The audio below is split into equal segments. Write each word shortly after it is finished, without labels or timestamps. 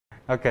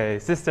Okay,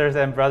 sisters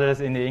and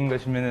brothers in the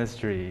English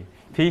ministry,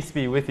 peace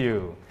be with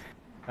you.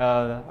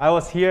 I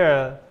was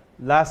here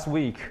last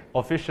week,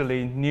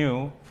 officially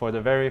new for the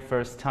very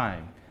first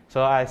time.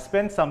 So I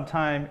spent some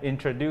time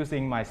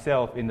introducing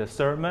myself in the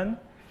sermon.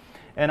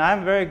 And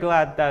I'm very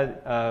glad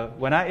that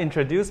when I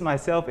introduced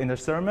myself in the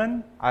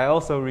sermon, I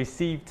also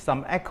received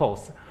some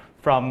echoes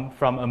from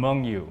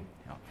among you.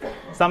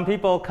 Some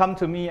people come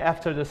to me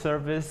after the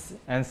service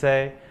and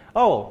say,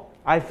 "Oh,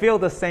 I feel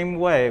the same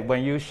way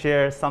when you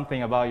share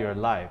something about your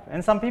life."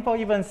 And some people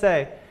even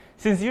say,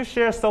 "Since you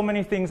share so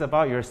many things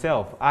about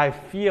yourself, I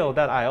feel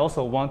that I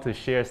also want to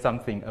share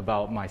something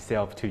about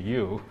myself to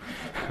you."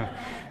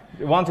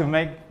 Want to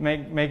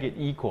make it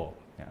equal.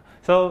 Yeah.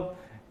 So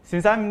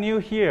since I'm new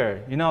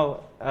here,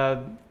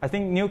 I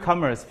think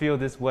newcomers feel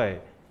this way.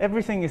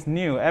 Everything is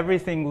new.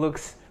 Everything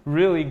looks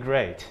really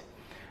great.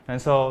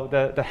 And so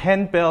the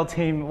handbell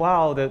team,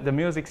 wow, the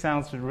music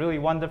sounds really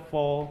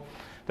wonderful.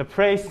 The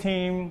praise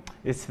team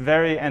is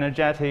very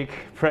energetic,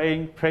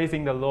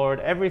 praising the Lord.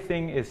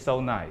 Everything is so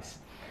nice.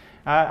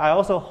 I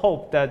also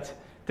hope that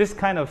this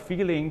kind of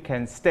feeling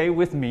can stay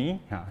with me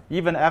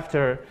even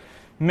after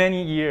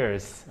many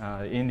years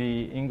in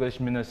the English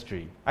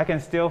ministry. I can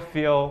still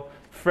feel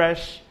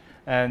fresh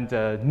and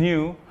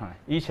new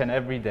each and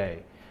every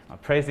day,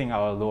 praising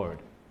our Lord.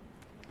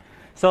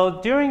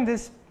 So during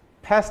this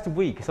past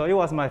week, so it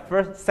was my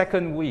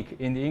second week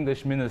in the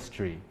English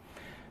ministry.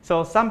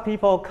 So some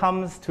people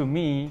comes to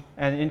me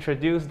and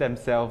introduce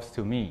themselves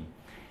to me,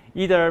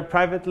 either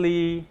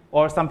privately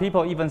or some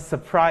people even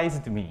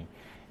surprised me.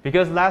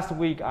 Because last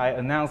week I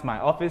announced my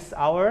office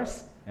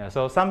hours.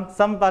 So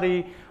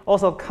somebody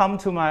also come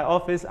to my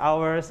office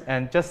hours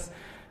and just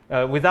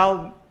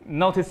without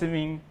noticing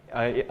me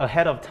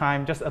ahead of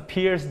time, just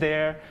appears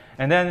there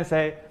and then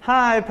say,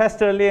 "Hi,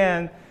 Pastor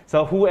Lian.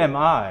 So who am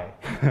I?"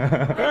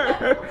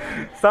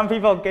 Some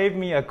people gave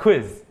me a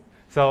quiz.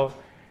 So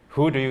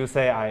who do you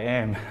say I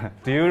am?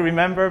 Do you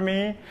remember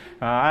me?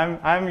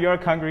 I'm your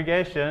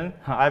congregation.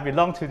 I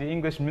belong to the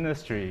English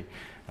ministry.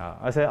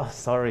 I said, "Oh,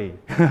 sorry.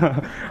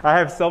 I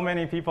have so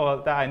many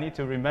people that I need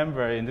to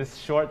remember in this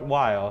short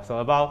while. So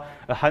about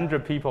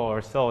 100 people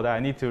or so that I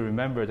need to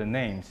remember the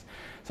names.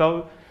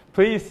 So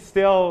please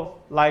still,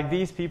 like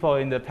these people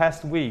in the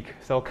past week,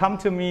 so come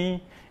to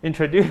me,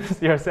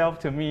 introduce yourself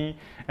to me,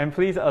 and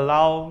please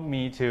allow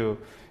me to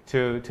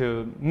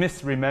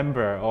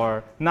misremember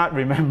or not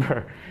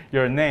remember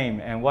your name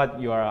and what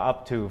you are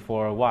up to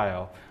for a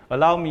while.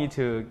 Allow me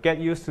to get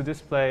used to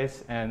this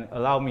place and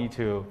allow me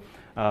to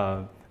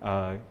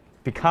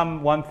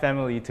become one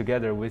family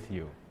together with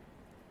you."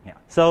 Yeah.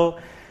 So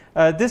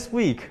this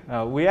week,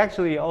 we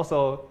actually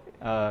also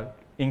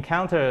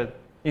encountered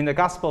in the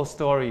gospel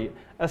story,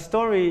 a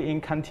story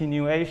in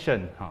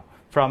continuation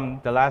from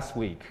the last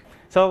week.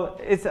 So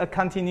it's a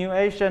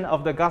continuation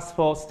of the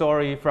gospel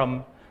story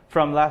from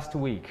last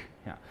week.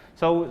 Yeah.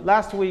 So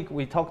last week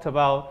we talked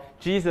about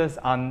Jesus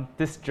on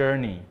this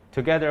journey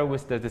together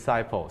with the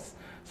disciples.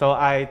 So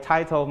I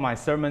titled my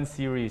sermon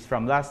series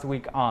from last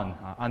week on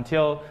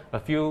until a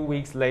few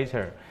weeks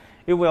later.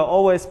 It will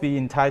always be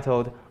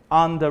entitled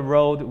 "On the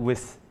Road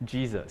with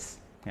Jesus."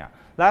 Yeah.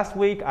 Last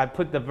week I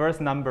put the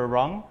verse number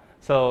wrong.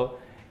 So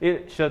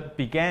it should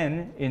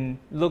begin in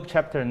Luke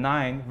chapter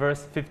 9,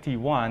 verse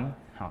 51.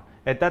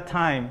 At that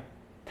time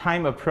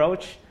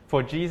approached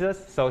for Jesus,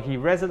 so he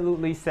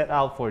resolutely set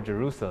out for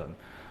Jerusalem,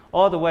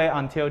 all the way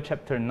until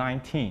chapter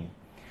 19,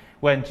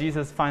 when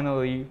Jesus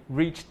finally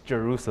reached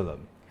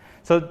Jerusalem.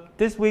 So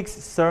this week's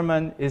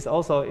sermon is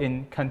also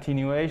in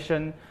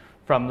continuation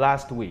from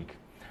last week.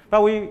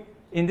 But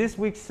in this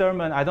week's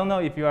sermon, I don't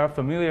know if you are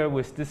familiar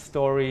with this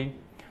story,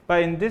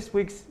 but in this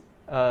week's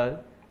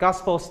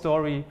gospel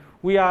story,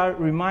 we are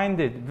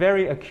reminded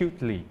very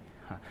acutely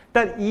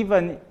that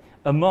even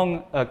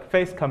among a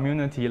faith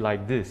community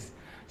like this,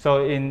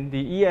 so in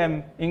the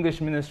EM English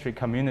ministry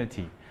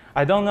community,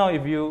 I don't know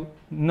if you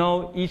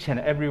know each and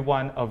every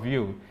one of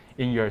you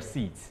in your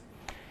seats.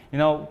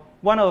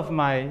 One of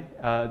my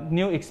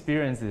new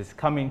experiences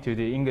coming to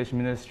the English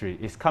ministry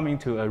is coming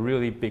to a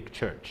really big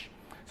church.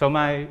 So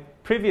my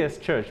previous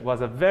church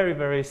was a very,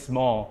 very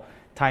small,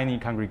 tiny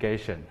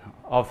congregation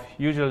of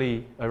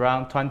usually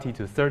around 20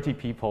 to 30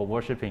 people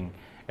worshiping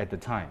at the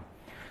time.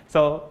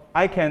 So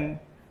I can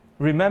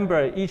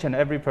remember each and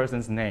every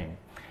person's name.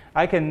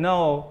 I can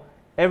know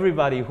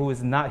everybody who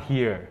is not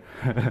here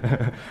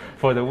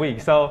for the week.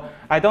 So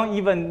I don't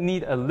even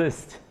need a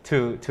list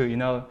to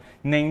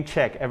name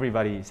check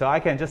everybody. So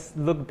I can just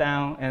look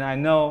down and I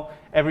know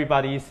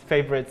everybody's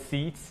favorite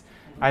seats.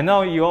 I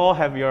know you all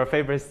have your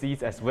favorite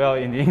seats as well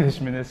in the English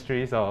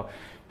ministry. So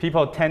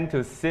people tend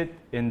to sit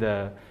in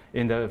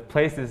the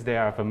places they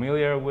are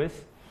familiar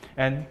with.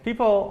 And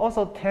people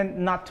also tend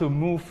not to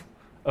move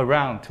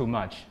around too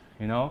much,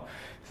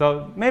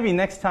 So maybe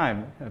next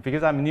time,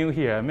 because I'm new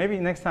here, maybe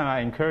next time I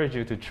encourage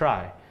you to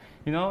try.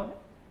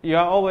 You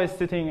are always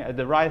sitting at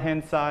the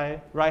right-hand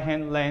side,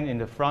 right-hand lane in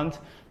the front.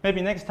 Maybe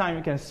next time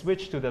you can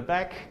switch to the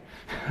back.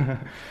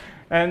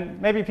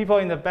 And maybe people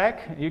in the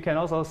back, you can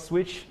also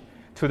switch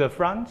to the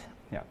front.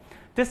 Yeah.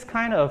 This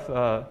kind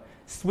of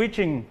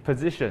switching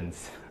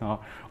positions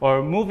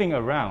or moving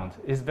around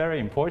is very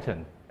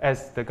important,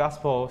 as the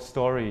gospel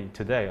story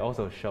today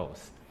also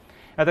shows.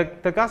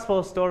 The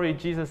gospel story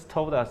Jesus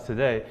told us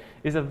today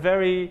is a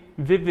very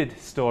vivid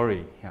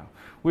story.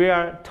 We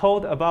are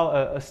told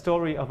about a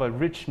story of a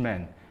rich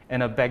man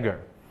and a beggar.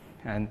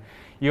 And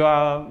you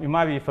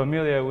might be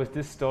familiar with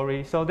this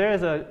story. So there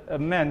is a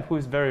man who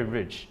is very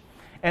rich.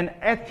 And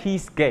at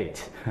his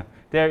gate,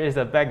 there is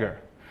a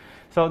beggar.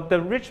 So the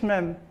rich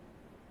man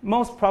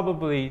most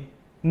probably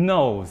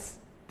knows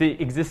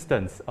the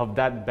existence of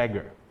that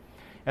beggar.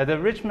 The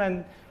rich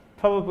man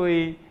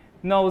probably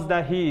knows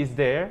that he is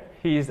there,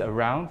 he is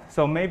around.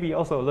 So maybe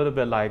also a little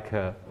bit like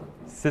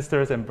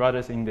sisters and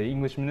brothers in the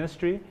English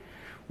ministry.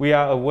 We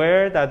are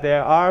aware that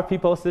there are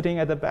people sitting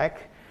at the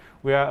back.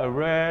 We are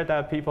aware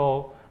that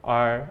people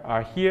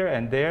are here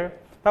and there,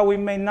 but we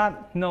may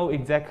not know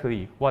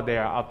exactly what they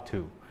are up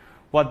to,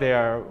 what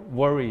their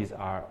worries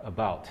are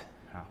about,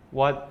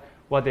 what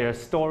their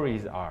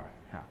stories are.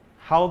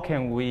 How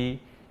can we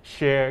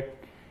share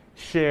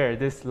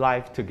this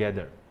life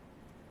together?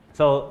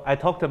 So I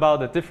talked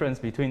about the difference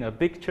between a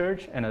big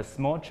church and a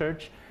small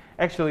church.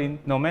 Actually,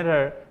 no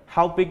matter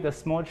how big the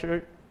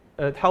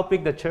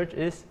church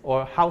is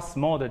or how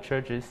small the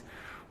church is,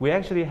 we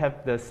actually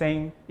have the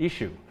same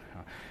issue.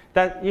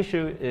 That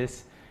issue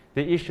is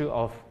the issue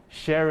of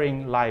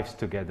sharing lives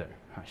together,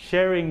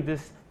 sharing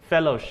this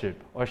fellowship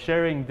or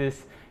sharing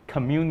this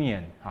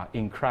communion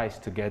in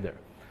Christ together.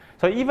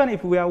 So even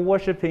if we are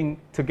worshiping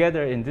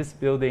together in this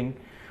building,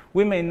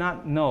 we may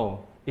not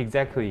know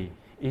exactly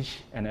each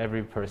and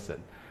every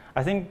person.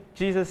 I think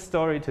Jesus'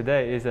 story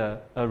today is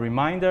a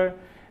reminder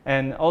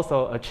and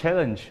also a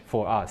challenge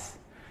for us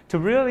to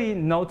really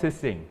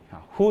noticing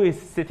who is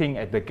sitting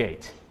at the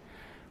gate,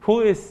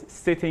 who is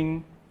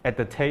sitting at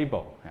the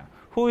table,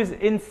 who is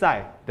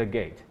inside the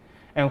gate,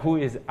 and who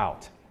is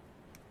out.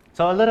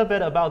 So a little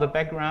bit about the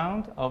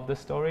background of the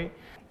story.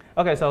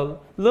 Okay, so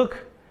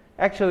Luke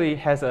actually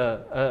has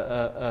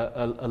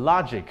a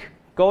logic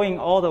going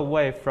all the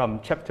way from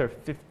chapter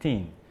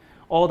 15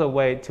 all the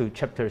way to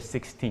chapter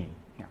 16.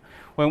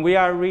 When we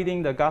are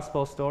reading the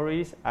gospel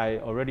stories, I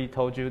already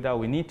told you that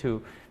we need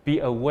to be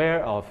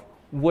aware of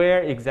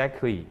where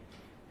exactly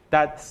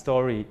that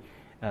story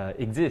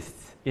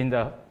exists in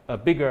the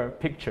bigger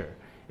picture,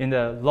 in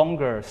the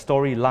longer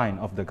storyline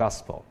of the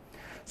gospel.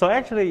 So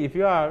actually, if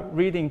you are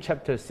reading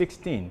chapter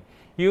 16,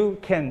 you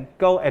can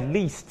go at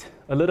least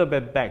a little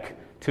bit back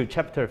to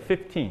chapter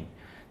 15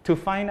 to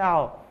find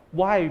out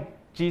why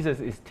Jesus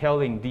is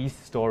telling these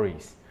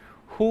stories,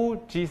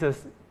 who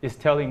Jesus is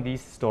telling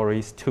these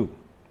stories to.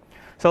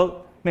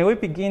 So may we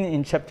begin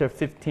in chapter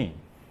 15.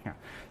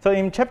 So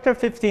in chapter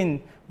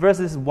 15,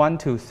 verses 1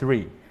 to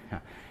 3,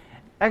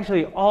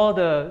 actually all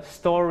the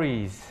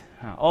stories,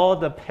 all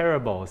the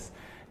parables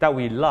that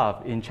we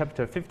love in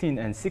chapter 15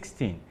 and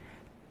 16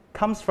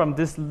 comes from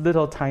this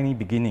little tiny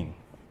beginning.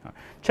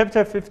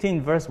 Chapter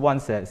 15, verse 1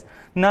 says,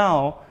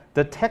 "Now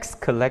the tax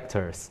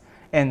collectors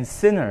and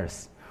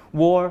sinners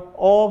were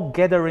all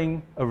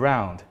gathering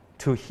around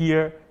to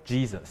hear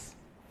Jesus."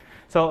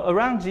 So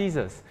around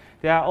Jesus,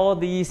 there are all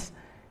these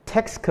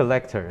tax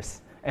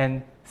collectors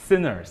and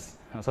sinners.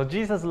 So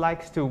Jesus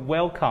likes to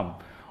welcome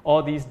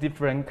all these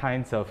different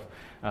kinds of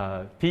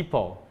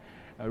people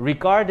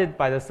regarded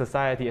by the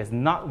society as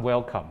not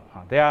welcome.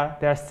 They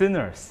are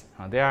sinners.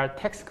 They are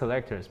tax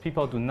collectors.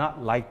 People do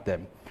not like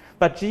them.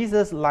 But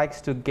Jesus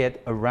likes to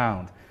get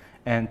around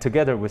and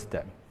together with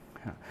them.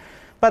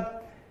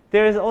 But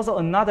there is also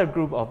another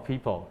group of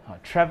people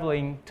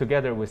traveling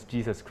together with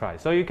Jesus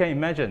Christ. So you can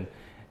imagine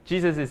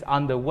Jesus is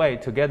on the way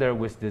together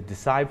with the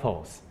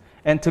disciples.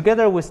 And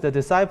together with the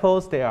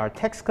disciples, there are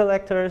tax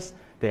collectors,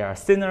 there are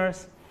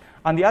sinners.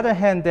 On the other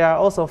hand, there are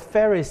also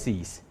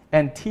Pharisees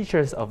and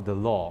teachers of the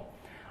law,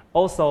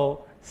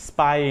 also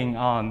spying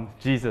on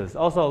Jesus,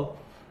 also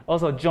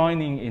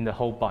joining in the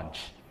whole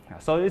bunch.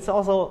 So it's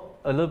also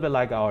a little bit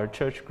like our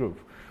church group.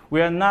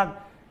 We are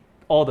not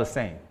all the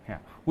same.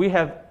 We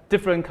have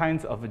different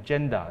kinds of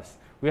agendas.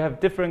 We have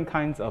different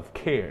kinds of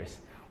cares.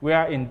 We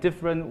are in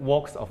different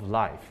walks of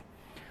life.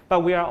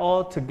 But we are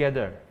all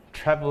together,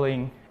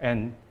 traveling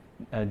and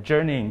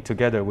journeying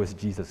together with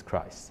Jesus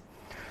Christ.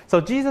 So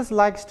Jesus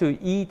likes to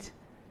eat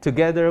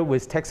together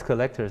with tax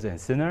collectors and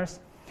sinners.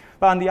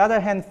 But on the other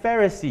hand,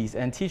 Pharisees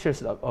and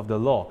teachers of the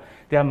law,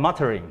 they are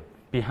muttering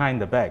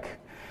behind the back.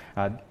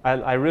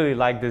 I really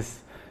like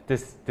this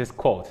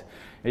quote.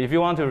 If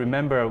you want to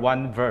remember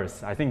one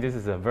verse, I think this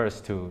is a verse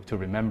to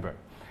remember.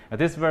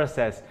 This verse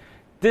says,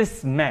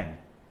 "This man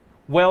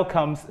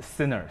welcomes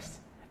sinners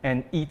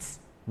and eats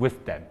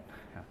with them."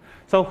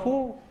 So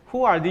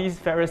who are these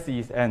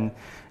Pharisees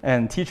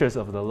and teachers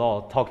of the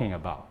law talking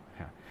about?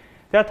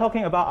 They are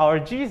talking about our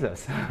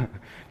Jesus.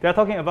 They are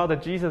talking about the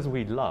Jesus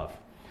we love.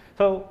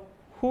 So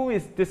who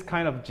is this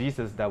kind of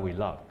Jesus that we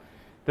love?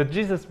 The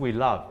Jesus we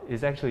love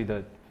is actually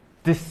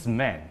this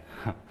man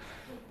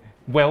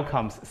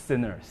welcomes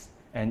sinners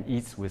and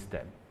eats with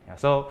them.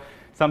 So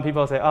some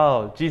people say,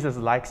 oh, Jesus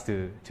likes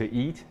to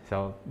eat,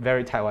 so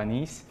very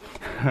Taiwanese.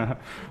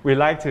 We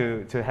like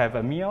to have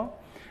a meal.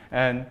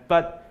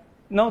 But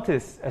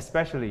notice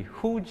especially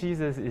who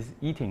Jesus is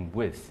eating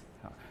with.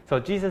 So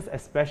Jesus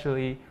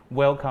especially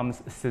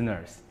welcomes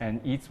sinners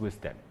and eats with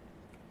them.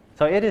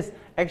 So it is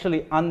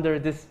actually under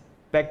this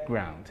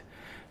background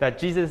that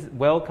Jesus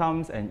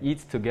welcomes and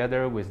eats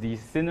together with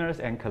these sinners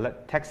and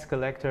tax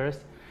collectors.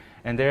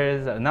 And there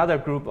is another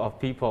group of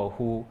people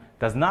who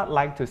does not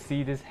like to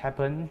see this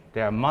happen.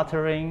 They are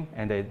muttering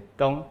and they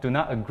do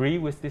not agree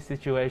with this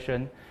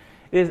situation.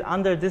 It is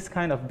under this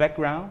kind of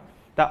background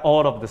that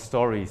all of the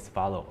stories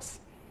follows.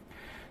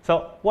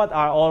 So what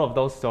are all of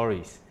those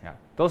stories?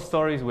 Those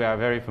stories we are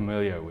very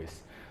familiar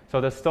with.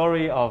 So the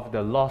story of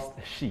the lost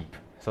sheep.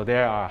 So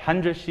there are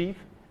 100 sheep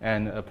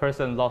and a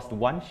person lost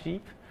 1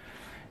 sheep.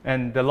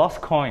 And the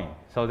lost coin.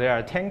 So there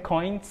are 10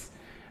 coins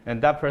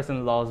and that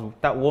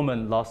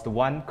woman lost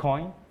 1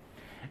 coin.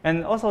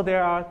 And also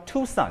there are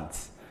 2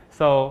 sons.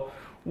 So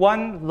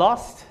one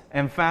lost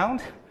and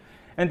found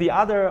and the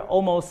other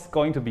almost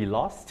going to be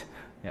lost.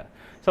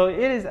 So it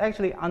is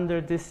actually under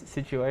this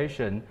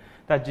situation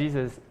that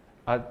Jesus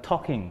is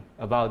talking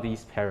about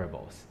these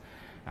parables.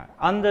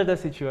 Under the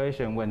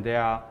situation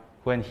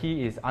when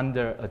he is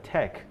under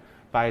attack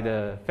by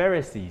the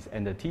Pharisees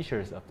and the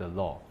teachers of the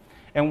law.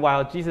 And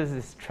while Jesus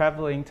is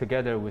traveling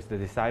together with the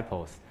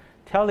disciples,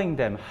 telling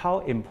them how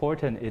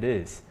important it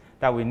is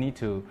that we need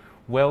to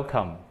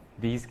welcome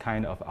these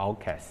kind of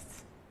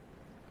outcasts.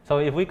 So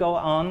if we go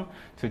on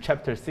to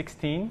chapter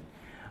 16,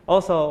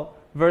 also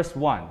verse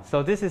 1.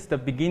 So this is the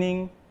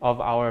beginning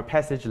of our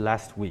passage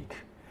last week.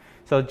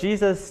 So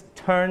Jesus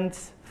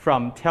turns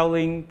from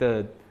telling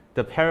the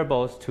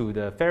parables to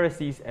the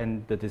Pharisees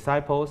and the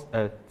disciples,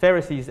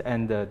 Pharisees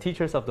and the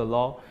teachers of the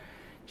law.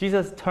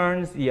 Jesus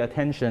turns the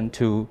attention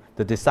to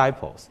the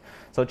disciples.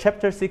 So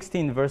chapter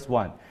 16, verse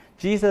 1,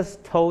 Jesus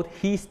told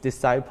his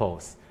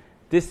disciples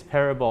this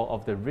parable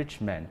of the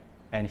rich man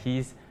and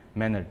his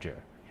manager.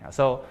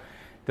 So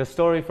the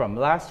story from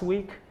last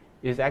week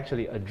is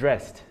actually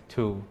addressed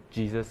to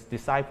Jesus'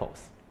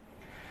 disciples.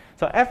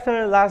 So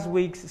after last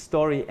week's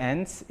story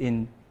ends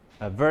in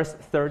verse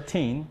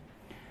 13,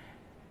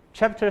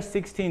 chapter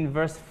 16,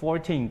 verse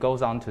 14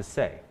 goes on to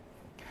say,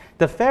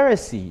 the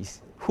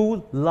Pharisees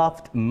who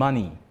loved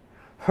money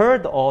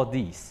heard all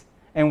these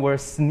and were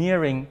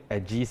sneering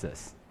at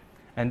Jesus.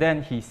 And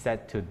then he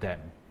said to them.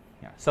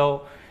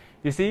 So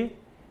you see,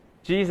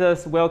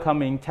 Jesus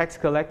welcoming tax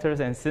collectors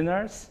and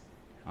sinners.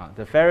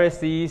 The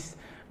Pharisees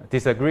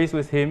disagrees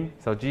with him,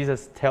 so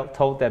Jesus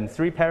told them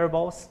 3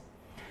 parables.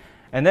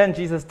 And then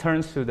Jesus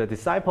turns to the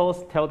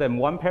disciples, tell them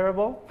 1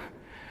 parable.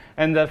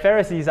 And the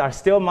Pharisees are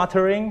still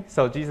muttering,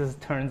 so Jesus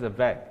turns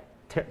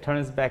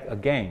back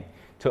again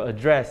to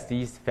address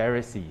these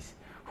Pharisees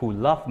who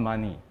love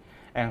money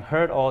and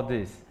heard all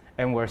this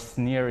and were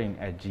sneering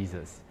at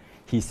Jesus.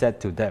 He said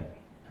to them.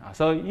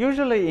 So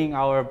usually in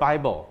our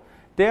Bible,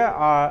 there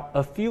are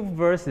a few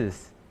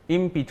verses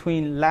in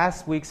between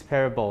last week's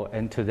parable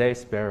and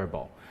today's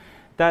parable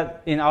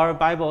that in our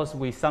Bibles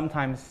we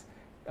sometimes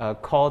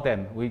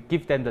we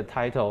give them the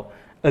title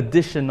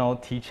additional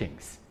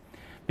teachings,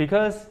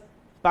 because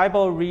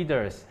Bible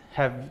readers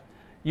have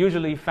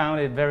usually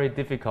found it very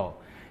difficult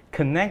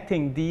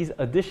connecting these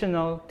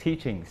additional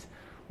teachings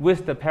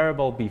with the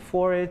parable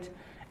before it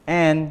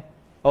and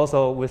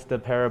also with the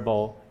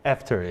parable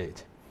after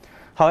it.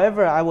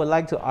 However, I would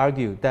like to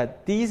argue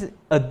that these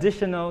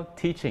additional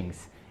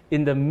teachings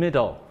in the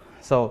middle,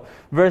 so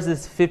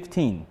verses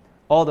 15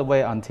 all the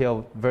way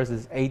until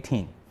verses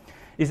 18,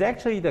 is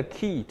actually the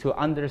key to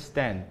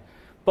understand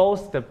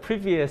both the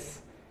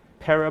previous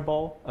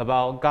parable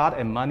about God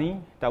and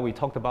money that we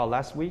talked about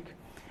last week,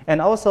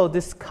 and also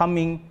this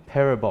coming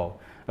parable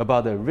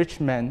about the rich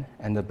man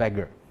and the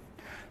beggar.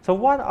 So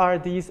what are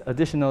these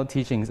additional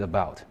teachings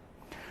about?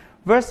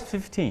 Verse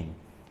 15,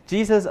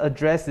 Jesus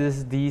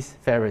addresses these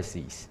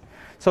Pharisees.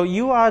 So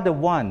you are the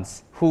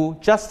ones who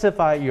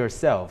justify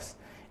yourselves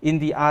in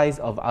the eyes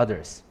of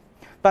others,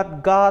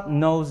 but God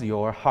knows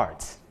your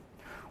hearts.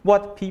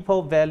 What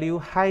people value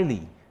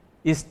highly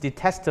is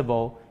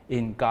detestable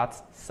in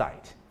God's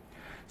sight.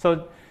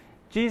 So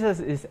Jesus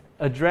is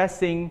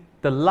addressing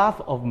the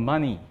love of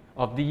money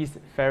of these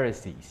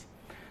Pharisees.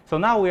 So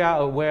now we are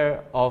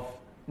aware of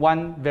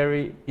one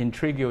very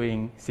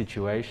intriguing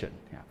situation.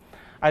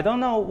 I don't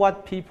know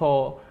what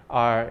people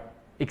are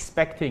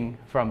expecting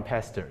from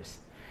pastors.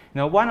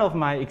 One of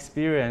my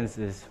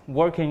experiences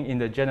working in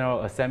the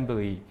General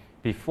Assembly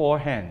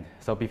beforehand,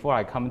 so before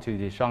I come to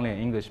the SuangLien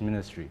English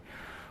Ministry,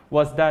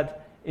 was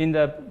that in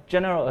the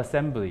General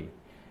Assembly,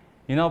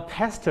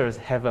 pastors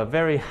have a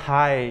very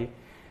high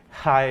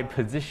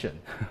position.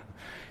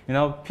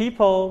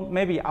 People,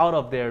 maybe out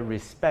of their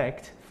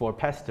respect for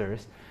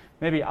pastors,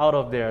 maybe out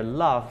of their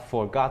love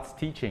for God's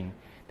teaching,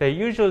 they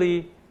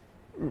usually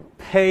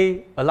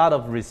pay a lot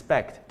of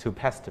respect to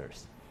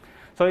pastors.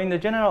 So in the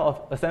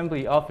General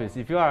Assembly office,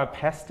 if you are a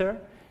pastor,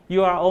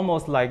 you are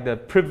almost like the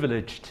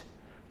privileged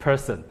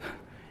person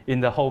in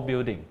the whole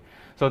building.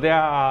 So there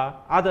are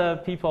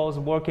other people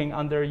working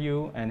under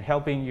you and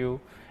helping you,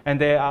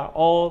 and they are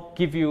all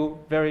give you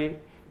very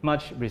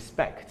much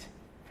respect.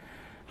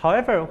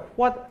 However,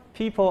 what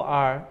people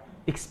are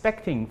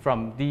expecting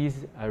from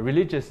these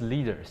religious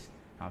leaders.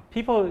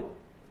 People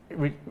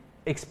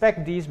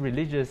expect these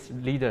religious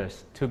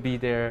leaders to be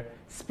their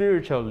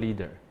spiritual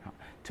leader,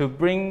 to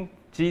bring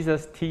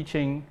Jesus'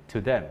 teaching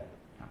to them.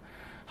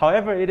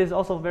 However, it is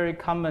also very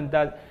common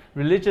that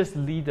religious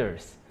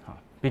leaders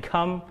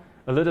become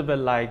a little bit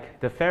like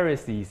the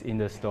Pharisees in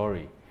the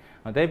story.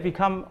 They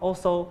become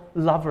also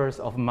lovers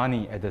of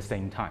money at the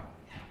same time.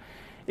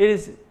 It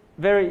is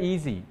very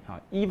easy,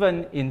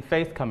 even in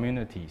faith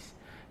communities,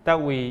 that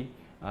we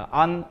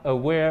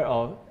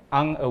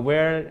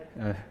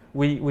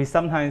we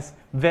sometimes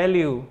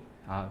value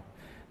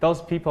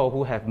those people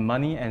who have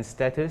money and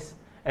status,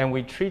 and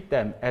we treat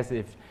them as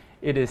if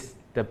it is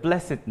the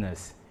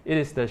blessedness, it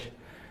is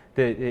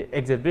the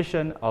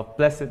exhibition of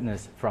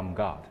blessedness from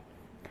God.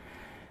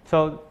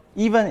 So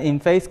even in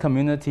faith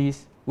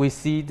communities, we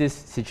see this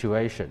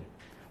situation.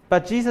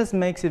 But Jesus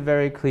makes it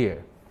very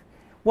clear.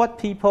 What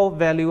people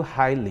value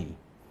highly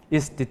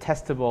is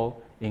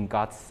detestable in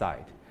God's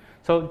sight.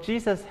 So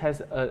Jesus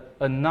has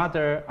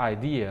another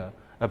idea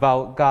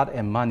about God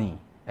and money,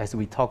 as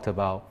we talked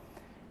about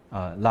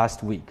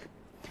last week.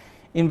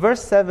 In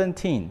verse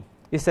 17,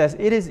 it says,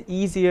 "It is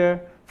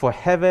easier for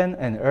heaven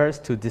and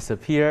earth to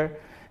disappear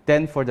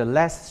than for the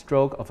last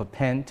stroke of a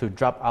pen to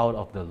drop out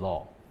of the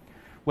law."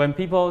 When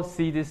people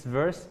see this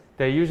verse,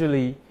 they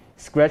usually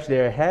scratch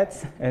their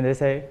heads and they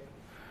say,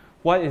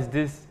 what is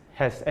this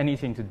has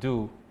anything to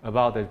do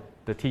about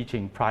the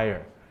teaching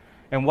prior?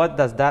 And what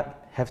does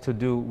that have to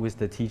do with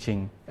the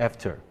teaching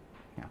after?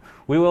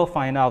 We will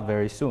find out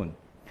very soon.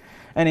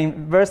 And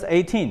in verse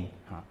 18,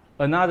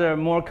 another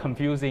more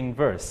confusing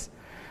verse.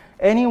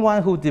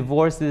 "Anyone who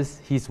divorces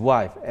his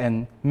wife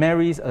and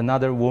marries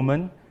another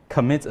woman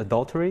commits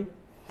adultery,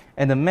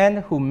 and the man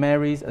who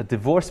marries a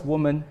divorced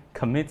woman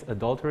commits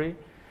adultery."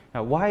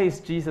 Now, why is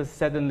Jesus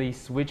suddenly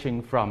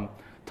switching from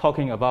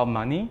talking about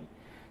money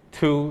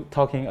to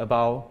talking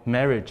about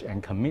marriage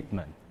and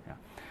commitment?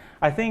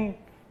 I think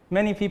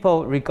many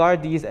people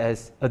regard these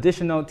as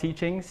additional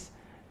teachings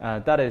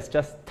that is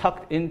just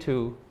tucked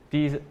into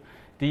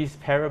these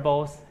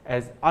parables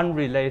as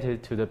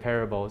unrelated to the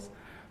parables.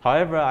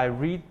 However, I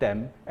read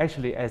them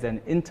actually as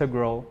an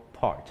integral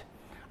part.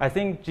 I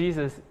think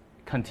Jesus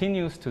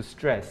continues to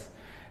stress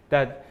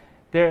that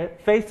their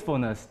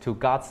faithfulness to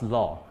God's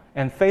law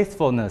and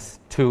faithfulness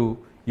to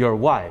your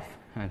wife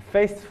and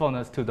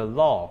faithfulness to the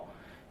law,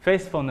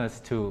 faithfulness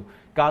to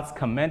God's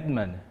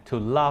commandment to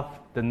love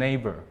the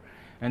neighbor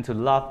and to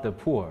love the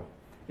poor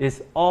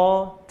is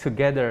all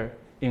together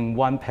in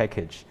one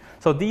package.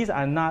 So these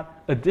are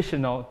not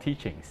additional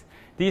teachings.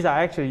 These are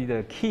actually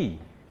the key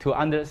to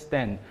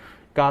understand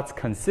God's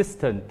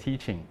consistent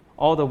teaching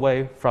all the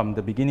way from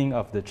the beginning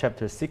of the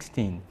chapter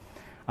 16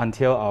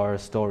 until our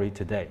story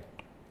today.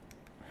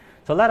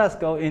 So let us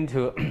go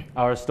into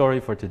our story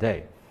for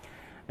today.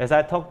 As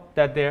I talked,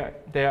 that there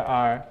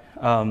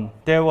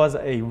was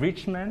a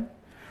rich man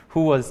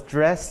who was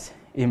dressed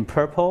in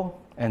purple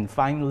and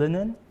fine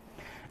linen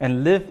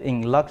and lived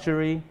in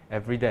luxury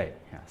every day.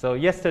 So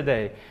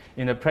yesterday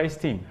in the praise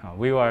team,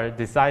 we were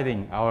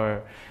deciding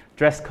our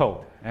dress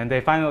code, and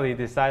they finally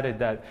decided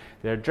that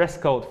their dress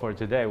code for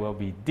today will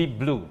be deep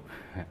blue.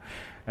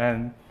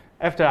 And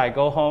after I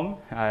go home,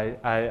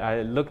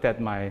 I looked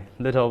at my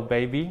little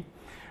baby.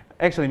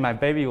 Actually, my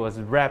baby was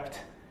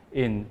wrapped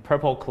in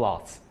purple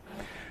cloths.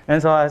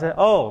 And so I said,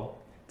 oh,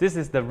 this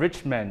is the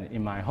rich man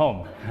in my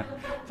home.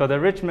 So the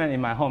rich man in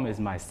my home is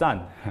my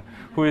son,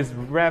 who is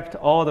wrapped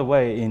all the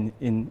way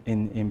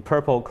in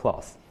purple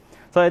cloths.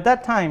 So at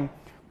that time,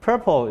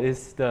 purple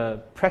is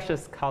the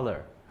precious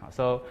color.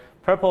 So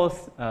purple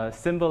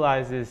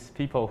symbolizes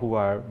people who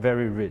are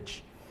very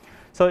rich.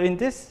 So in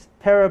this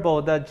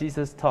parable that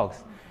Jesus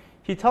talks,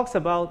 he talks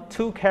about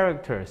two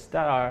characters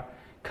that are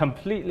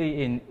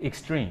completely in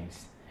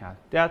extremes.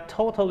 They are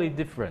totally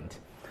different.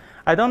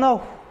 I don't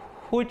know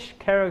which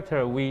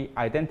character we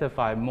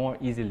identify more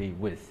easily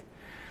with.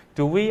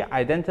 Do we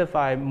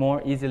identify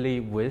more easily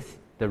with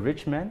the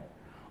rich man,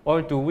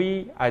 or do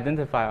we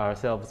identify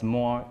ourselves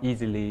more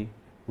easily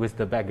with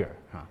the beggar?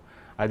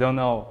 I don't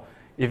know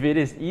if it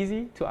is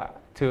easy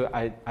to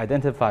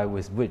identify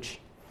with which.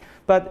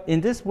 But in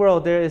this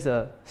world, there is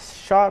a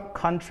sharp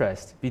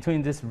contrast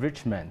between this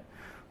rich man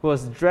who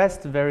was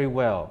dressed very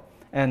well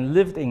and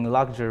lived in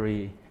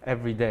luxury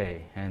every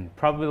day and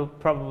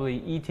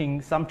probably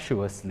eating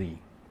sumptuously.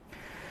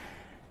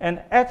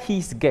 And at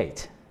his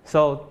gate,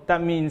 so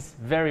that means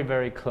very,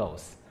 very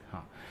close,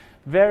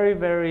 very,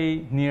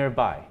 very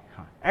nearby,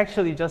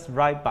 actually just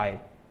right by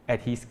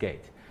at his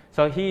gate.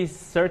 So he is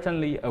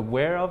certainly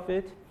aware of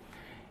it.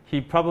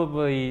 He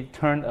probably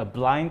turned a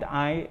blind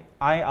eye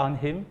on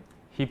him.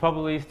 He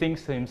probably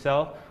thinks to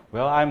himself,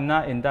 well, I'm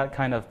not in that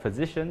kind of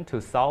position to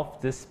solve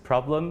this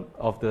problem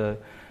of the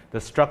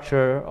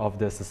structure of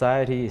the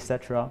society,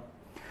 etc.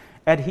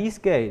 At his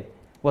gate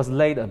was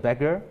laid a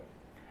beggar,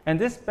 and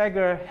this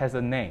beggar has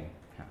a name.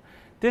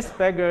 This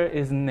beggar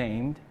is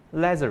named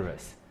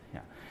Lazarus.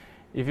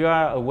 If you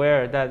are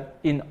aware that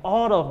in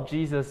all of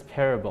Jesus'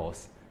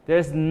 parables,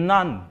 there's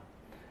none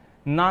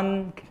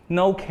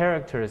no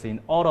characters in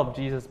all of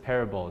Jesus'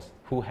 parables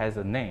who has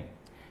a name.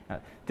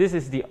 This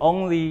is the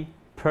only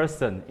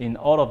person in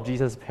all of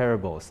Jesus'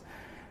 parables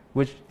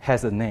which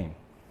has a name.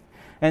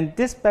 And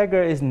this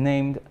beggar is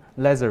named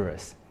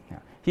Lazarus.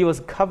 He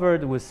was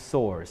covered with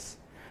sores,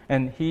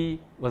 and he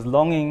was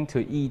longing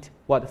to eat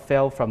what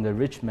fell from the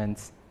rich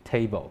man's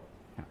table.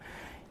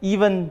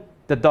 Even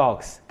the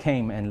dogs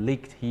came and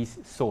licked his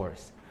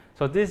sores.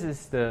 So this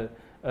is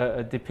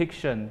a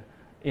depiction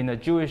in a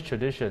Jewish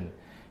tradition.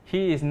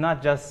 He is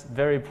not just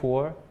very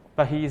poor,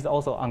 but he is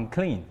also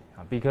unclean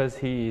because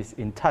he is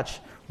in touch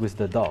with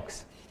the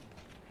dogs.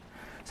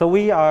 So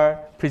we are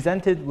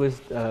presented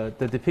with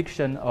the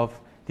depiction of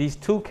these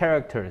two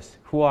characters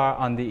who are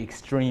on the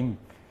extreme.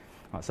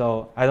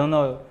 So I don't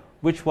know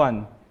which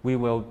one we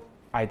will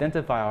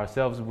identify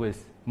ourselves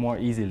with more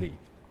easily.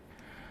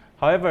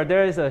 However,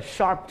 there is a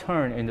sharp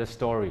turn in the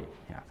story.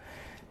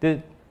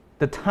 The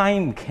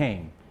time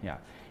came.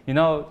 You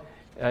know,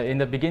 in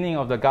the beginning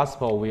of the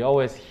gospel, we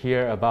always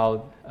hear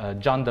about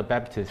John the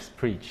Baptist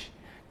preach.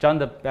 John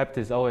the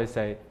Baptist always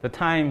say, the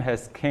time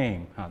has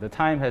came, the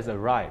time has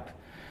arrived.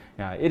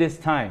 It is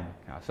time,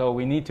 so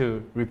we need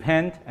to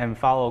repent and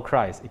follow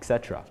Christ,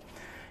 etc.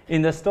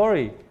 In the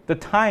story, the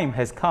time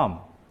has come.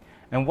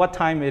 And what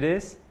time it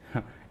is?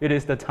 It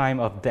is the time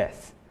of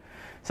death.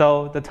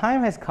 So the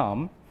time has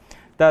come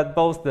that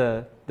both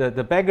the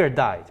beggar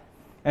died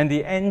and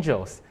the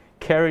angels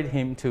carried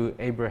him to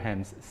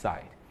Abraham's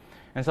side.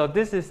 And so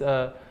this is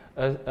a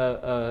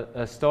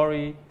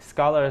story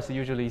scholars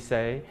usually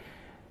say,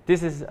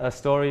 this is a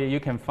story you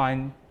can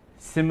find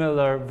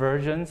similar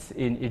versions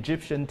in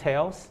Egyptian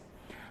tales.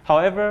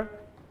 However,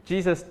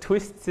 Jesus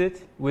twists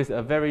it with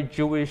a very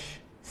Jewish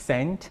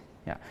saint.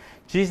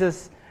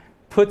 Jesus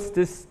puts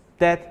this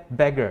dead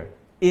beggar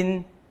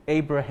in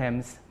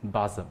Abraham's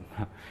bosom,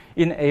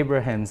 in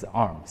Abraham's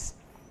arms.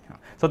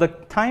 So the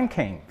time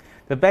came,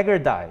 the beggar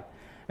died,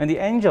 and the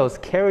angels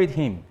carried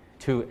him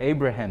to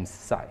Abraham's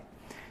side.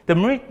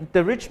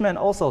 The rich man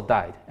also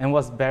died and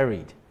was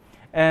buried,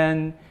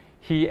 and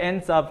he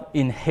ends up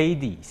in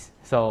Hades,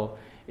 so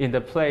in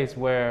the place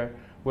where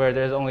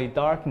there's only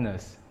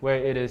darkness, where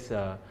it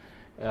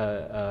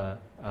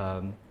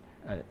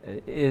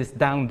is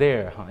down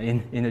there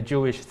in a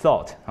Jewish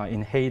thought,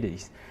 in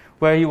Hades,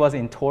 where he was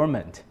in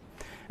torment.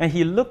 And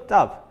he looked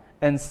up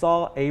and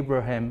saw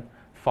Abraham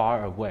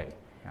far away.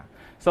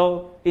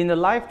 So in the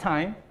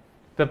lifetime,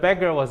 the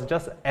beggar was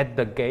just at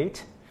the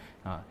gate.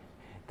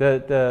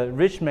 The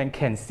rich man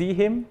can see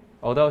him,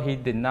 although he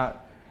did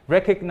not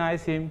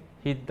recognize him,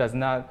 he does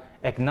not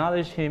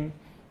acknowledge him,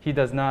 he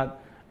does not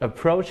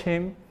approach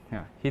him,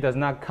 he does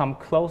not come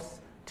close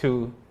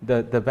to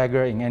the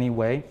beggar in any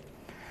way.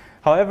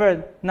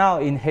 However, now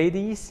in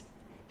Hades,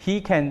 he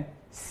can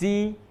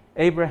see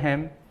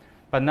Abraham,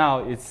 but now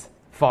it's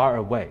far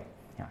away.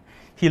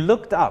 He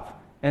looked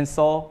up and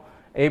saw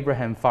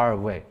Abraham far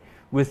away,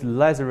 with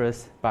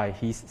Lazarus by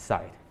his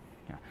side.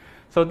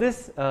 So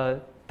this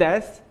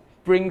death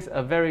brings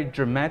a very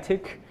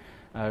dramatic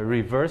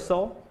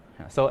reversal.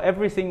 So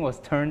everything was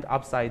turned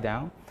upside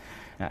down.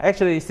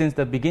 Actually, since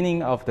the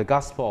beginning of the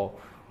Gospel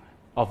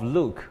of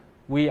Luke,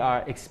 we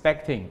are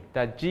expecting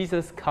that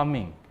Jesus'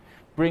 coming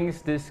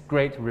brings this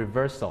great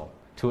reversal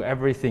to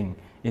everything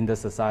in the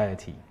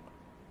society.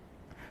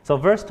 So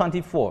verse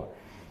 24,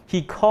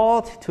 he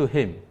called to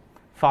him,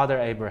 Father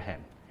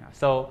Abraham.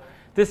 So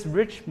this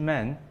rich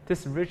man,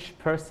 this rich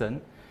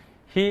person,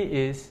 he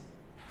is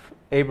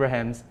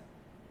Abraham's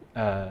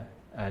a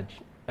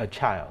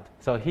child.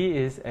 So he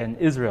is an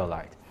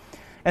Israelite.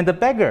 And the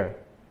beggar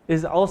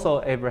is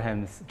also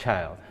Abraham's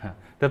child.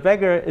 The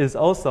beggar is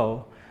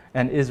also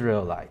an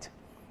Israelite.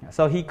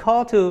 So he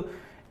called to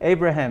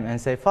Abraham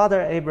and said,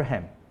 Father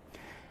Abraham,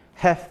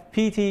 have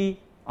pity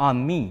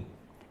on me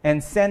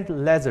and send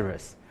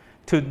Lazarus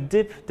to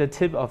dip the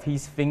tip of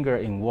his finger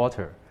in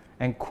water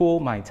and cool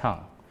my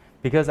tongue,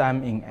 because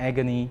I'm in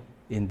agony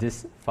in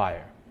this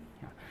fire.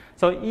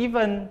 So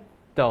even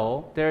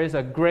though there is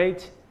a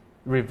great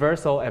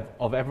reversal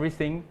of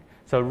everything,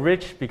 so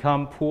rich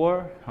become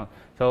poor,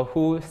 so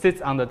who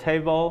sits on the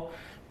table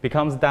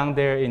becomes down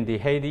there in the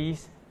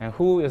Hades, and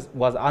who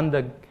was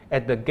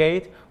at the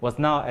gate was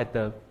now at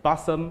the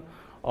bosom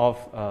of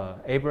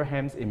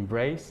Abraham's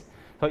embrace.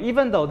 So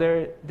even though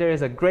there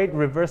is a great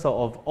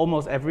reversal of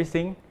almost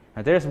everything,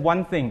 there's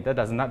one thing that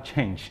does not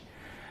change.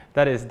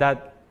 That is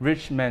that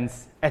rich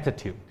man's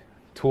attitude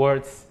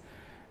towards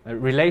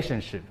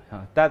relationship,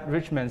 that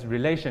rich man's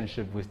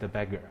relationship with the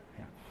beggar.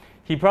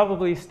 He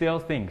probably still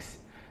thinks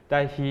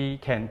that he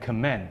can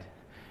command,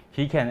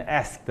 he can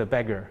ask the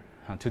beggar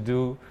to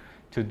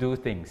do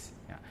things.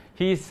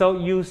 He is so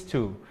used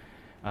to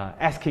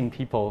asking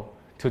people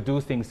to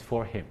do things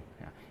for him.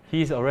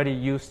 He's already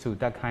used to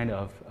that kind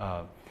of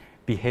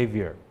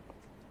behavior.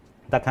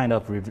 That kind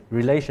of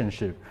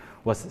relationship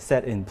was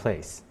set in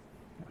place.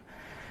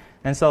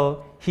 And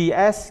so he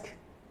asked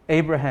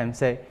Abraham,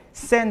 say,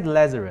 send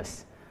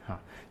Lazarus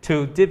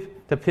to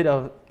dip the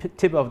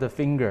tip of the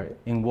finger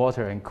in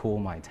water and cool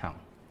my tongue.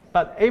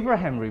 But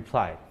Abraham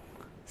replied,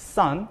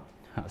 Son,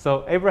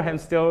 So Abraham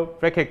still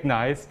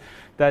recognized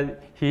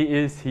that he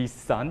is his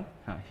son.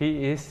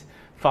 He is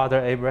Father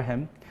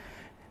Abraham.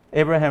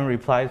 Abraham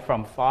replied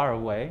from far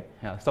away.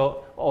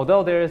 So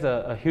although there is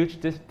a huge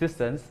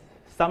distance,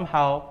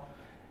 somehow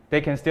they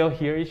can still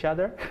hear each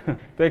other.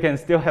 They can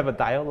still have a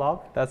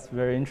dialogue. That's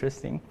very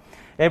interesting.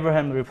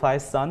 Abraham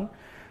replies, "Son,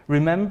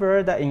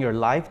 remember that in your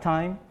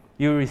lifetime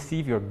you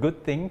receive your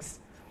good things,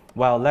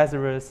 while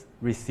Lazarus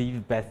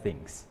received bad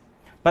things.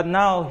 But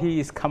now he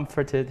is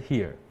comforted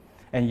here,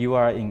 and you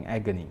are in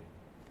agony.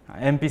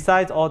 And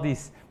besides all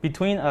this,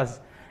 between us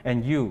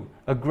and you,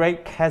 a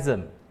great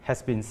chasm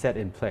has been set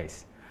in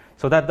place,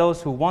 so that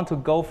those who want to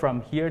go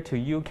from here to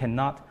you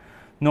cannot,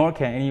 nor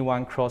can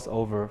anyone cross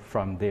over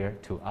from there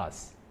to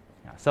us."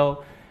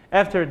 So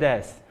after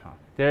death,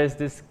 there is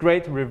this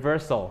great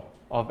reversal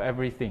of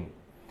everything.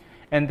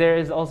 And there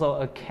is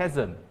also a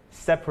chasm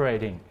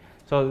separating.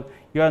 So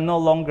you are no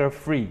longer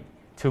free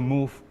to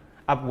move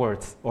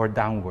upwards or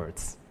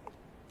downwards.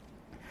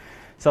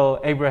 So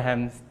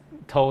Abraham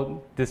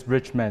told this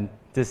rich man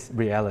this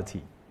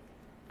reality.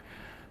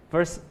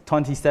 Verse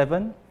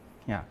 27,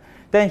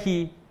 then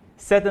he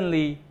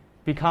suddenly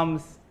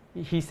begins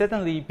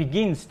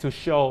to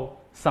show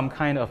some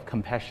kind of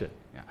compassion.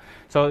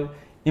 So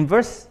in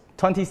verse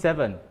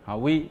 27,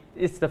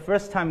 it's the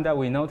first time that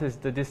we notice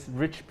that this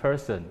rich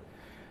person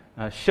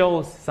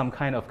shows some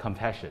kind of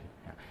compassion.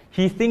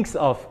 He thinks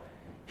of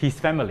his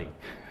family.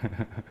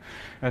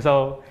 And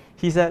so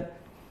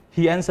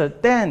he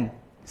answered, "Then,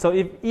 so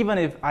even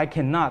if I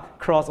cannot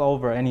cross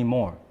over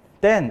anymore,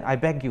 then I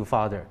beg you,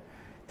 Father,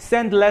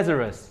 send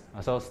Lazarus."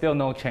 So still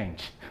no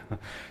change.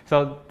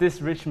 So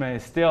this rich man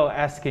is still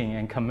asking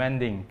and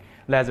commanding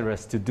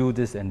Lazarus to do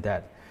this and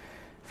that.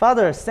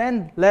 "Father,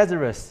 send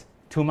Lazarus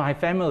to my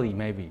family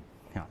maybe.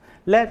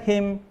 Let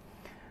him,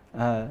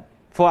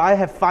 for I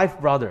have 5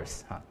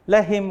 brothers.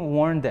 Let him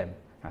warn them,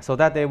 so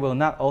that they will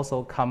not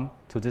also come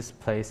to this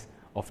place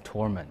of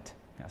torment."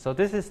 So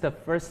this is the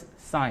first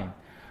sign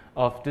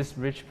of this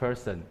rich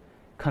person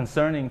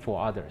concerning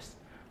for others.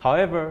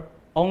 However,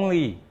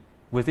 only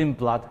within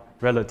blood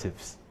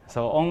relatives.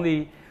 So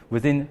only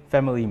within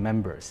family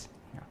members.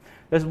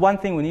 There's one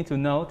thing we need to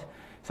note.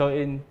 So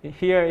in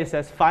here it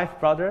says 5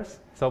 brothers.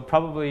 So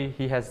probably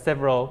he has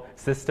several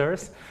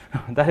sisters.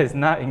 That is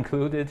not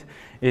included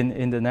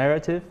in the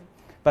narrative.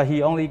 But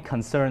he only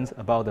concerns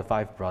about the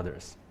 5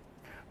 brothers.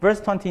 Verse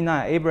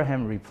 29,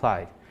 Abraham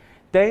replied,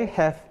 "They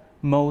have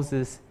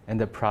Moses and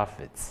the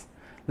prophets.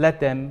 Let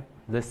them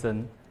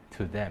listen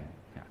to them."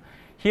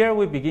 Here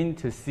we begin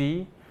to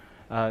see,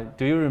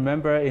 do you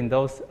remember in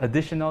those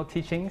additional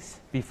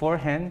teachings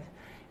beforehand?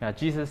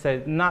 Jesus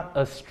said, not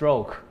a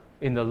stroke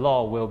in the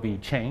law will be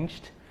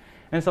changed.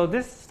 And so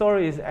this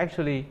story is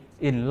actually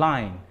in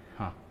line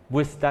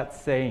with that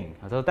saying.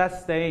 So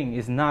that saying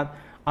is not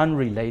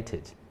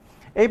unrelated.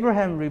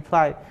 Abraham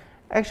replied,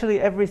 actually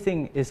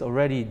everything is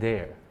already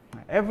there.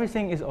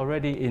 Everything is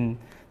already in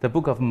the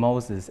book of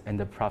Moses and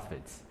the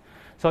prophets.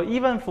 So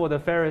even for the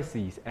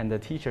Pharisees and the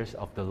teachers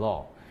of the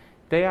law,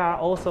 they are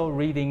also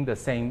reading the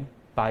same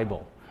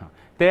Bible.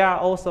 They are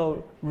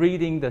also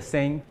reading the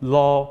same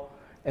law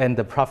and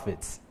the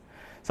prophets.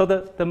 So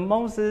the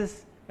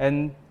Moses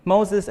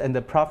and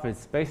the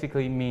prophets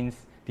basically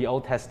means the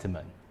Old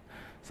Testament.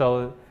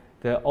 So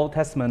the Old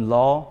Testament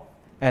law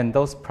and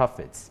those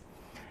prophets.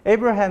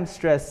 Abraham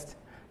stressed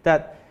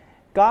that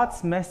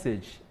God's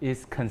message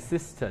is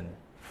consistent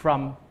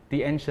from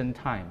the ancient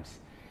times.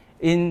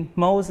 In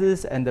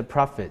Moses and the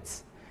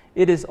prophets,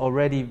 it is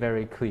already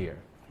very clear.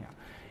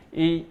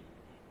 It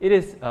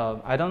is,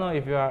 I don't know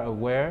if you are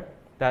aware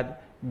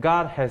that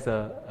God has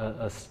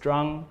a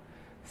strong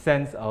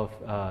sense of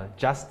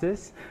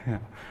justice.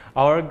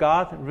 Our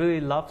God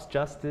really loves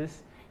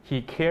justice.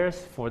 He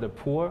cares for the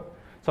poor.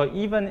 So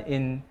even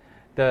in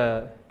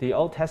the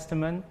Old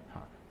Testament,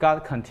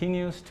 God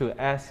continues to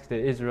ask the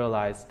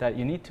Israelites that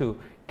you need to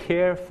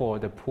care for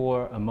the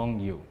poor among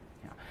you.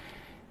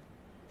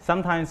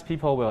 Sometimes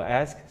people will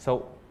ask,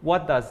 so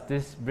what does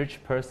this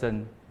rich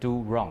person do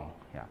wrong?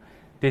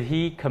 Did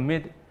he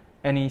commit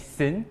any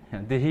sin?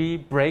 Did he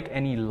break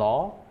any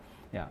law?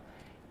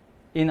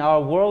 In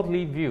our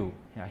worldly view,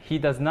 he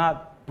does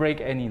not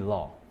break any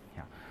law.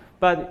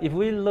 But if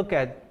we look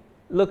at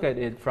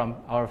it from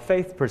our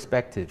faith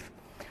perspective,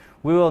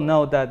 we will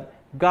know that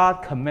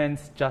God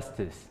commands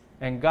justice,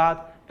 and God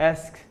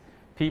asks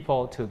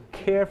people to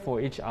care for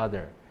each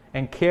other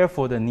and care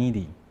for the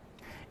needy.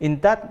 In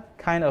that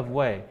kind of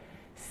way,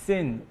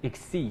 sin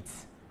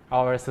exceeds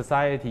our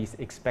society's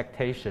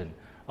expectation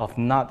of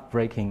not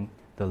breaking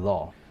the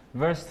law.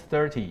 Verse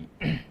 30.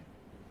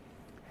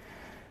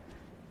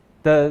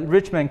 The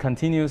rich man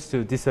continues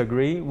to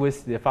disagree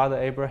with the father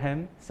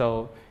Abraham.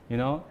 So,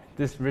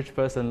 this rich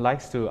person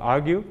likes to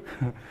argue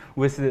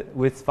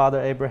with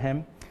Father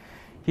Abraham.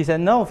 He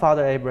said, "No,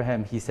 Father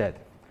Abraham," he said,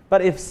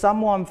 "but if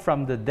someone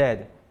from the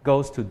dead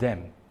goes to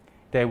them,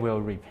 they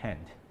will repent."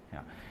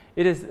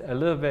 It is a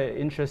little bit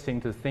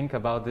interesting to think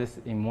about this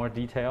in more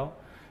detail.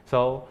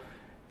 So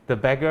the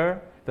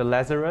beggar, the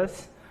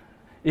Lazarus,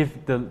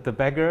 if the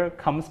beggar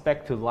comes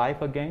back to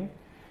life again,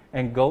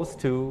 and goes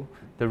to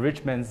the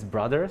rich man's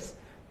brothers,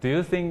 do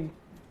you think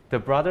the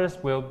brothers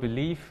will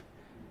believe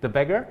the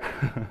beggar?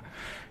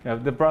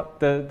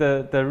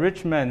 The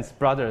rich man's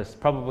brothers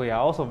probably are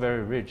also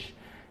very rich,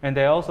 and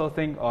they also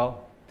think, oh,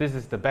 this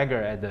is the beggar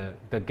at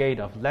the gate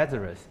of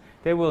Lazarus.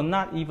 They will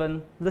not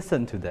even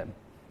listen to them.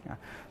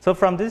 So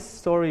from this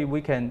story,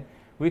 we can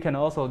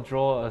also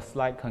draw a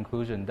slight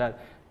conclusion that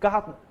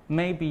God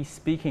may be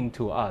speaking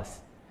to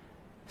us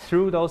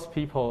through those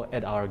people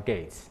at our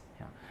gates.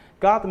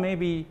 God may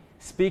be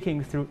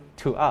speaking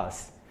to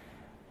us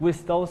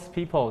with those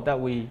people that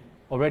we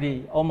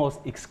already almost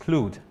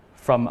exclude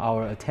from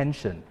our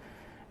attention,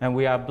 and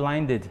we are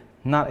blinded,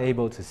 not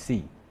able to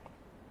see.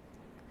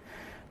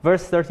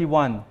 Verse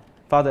 31,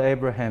 Father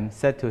Abraham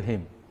said to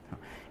him,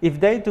 "If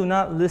they do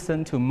not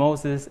listen to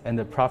Moses and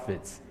the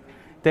prophets,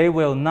 they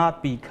will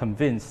not be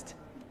convinced,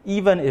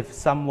 even if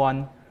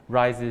someone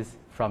rises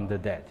from the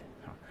dead."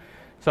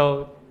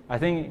 So I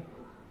think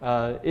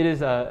it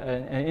is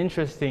an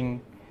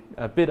interesting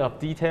bit of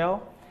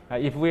detail.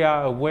 If we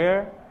are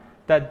aware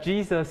that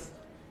Jesus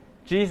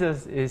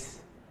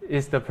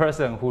is the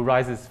person who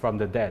rises from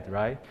the dead,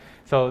 right?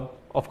 So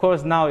of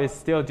course now it's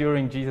still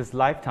during Jesus'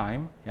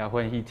 lifetime,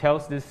 when he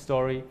tells this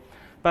story.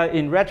 But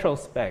in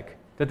retrospect,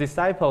 the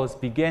disciples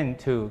began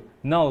to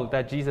know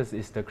that Jesus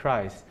is the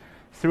Christ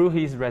through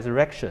his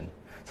resurrection.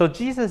 So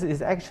Jesus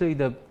is actually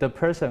the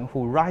person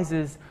who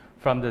rises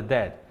from the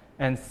dead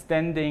and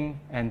standing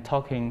and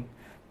talking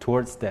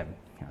towards them.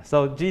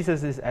 So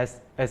Jesus is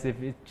as if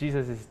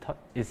Jesus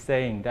is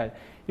saying that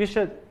you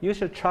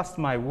should trust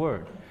my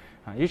word.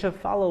 You should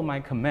follow my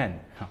command.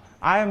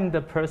 I am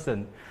the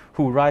person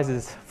who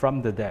rises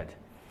from the dead.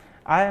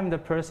 I am the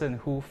person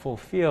who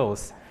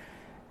fulfills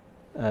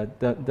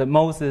the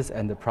Moses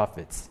and the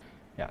prophets.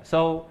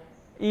 So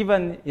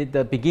even at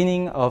the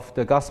beginning of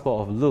the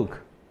Gospel of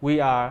Luke, we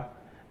are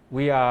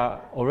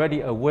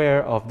already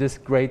aware of this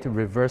great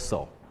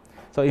reversal.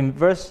 So in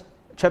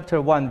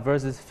chapter 1,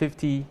 verses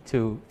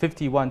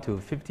 51 to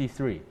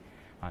 53,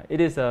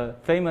 it is a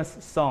famous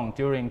song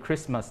during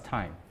Christmas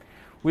time.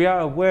 We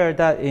are aware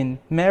that in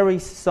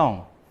Mary's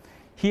song,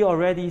 he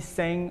already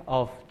sang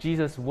of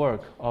Jesus'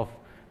 work of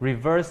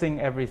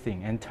reversing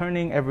everything and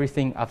turning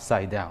everything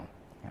upside down.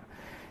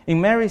 In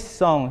Mary's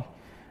song,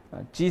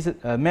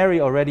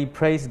 Mary already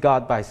praised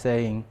God by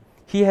saying,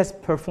 "He has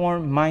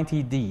performed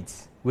mighty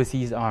deeds with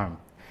his arm.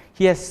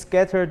 He has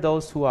scattered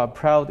those who are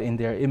proud in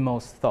their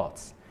inmost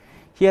thoughts.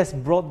 He has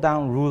brought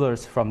down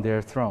rulers from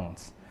their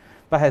thrones,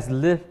 but has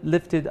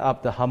lifted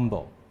up the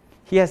humble.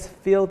 He has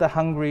filled the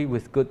hungry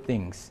with good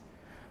things,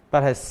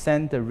 but has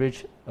sent the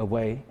rich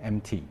away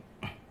empty."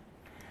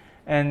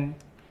 And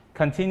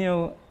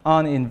continue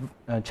on in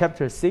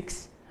chapter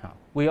 6,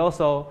 we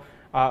also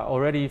are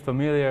already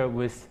familiar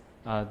with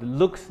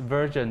Luke's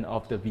version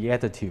of the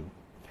Beatitude.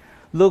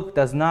 Luke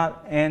does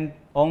not end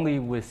only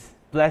with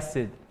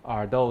 "blessed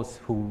are those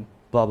who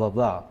blah, blah,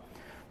 blah,"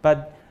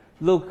 but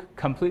Luke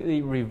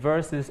completely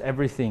reverses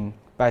everything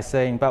by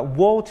saying, "But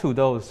woe to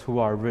those who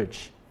are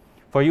rich,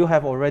 for you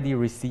have already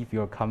received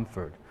your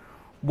comfort.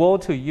 Woe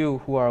to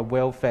you who are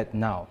well fed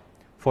now,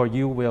 for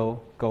you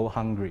will go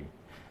hungry."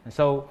 And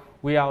so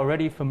we are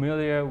already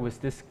familiar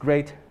with this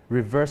great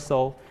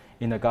reversal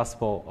in the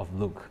Gospel of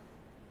Luke.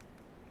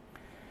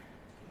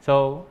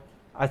 So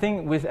I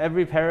think with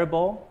every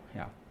parable,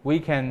 we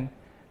can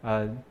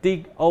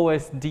dig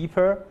always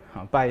deeper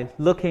by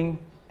looking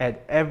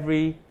at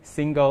every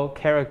single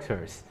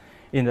characters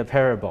in the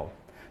parable.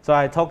 So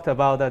I talked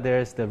about that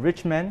there's the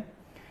rich man,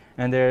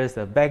 and there's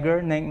a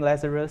beggar named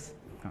Lazarus.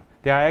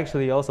 There are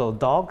actually also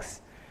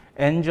dogs,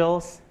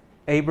 angels,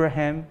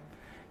 Abraham.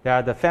 There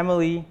are the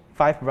family,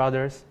 5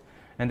 brothers,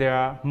 and there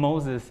are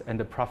Moses and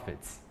the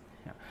prophets.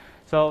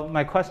 So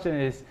my question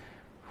is,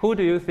 who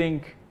do you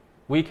think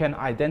we can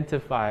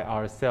identify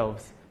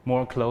ourselves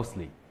more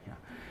closely?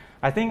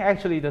 I think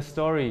actually the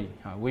story,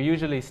 we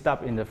usually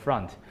stop in the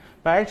front,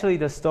 but actually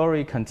the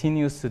story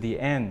continues to the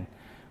end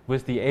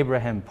with the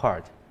Abraham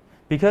part,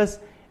 because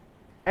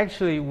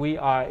actually we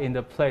are in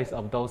the place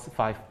of those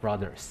 5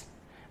 brothers.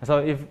 So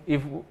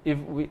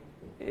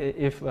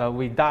if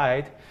we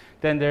died,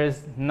 then there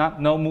is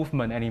no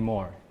movement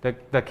anymore.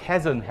 The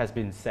chasm has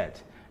been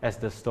set, as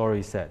the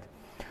story said.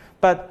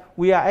 But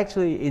we are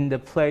actually in the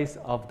place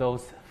of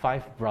those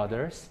 5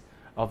 brothers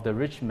of the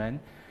rich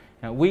man,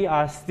 and we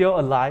are still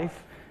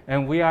alive,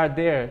 and we are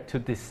there to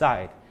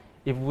decide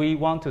if we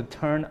want to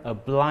turn a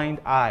blind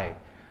eye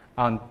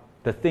on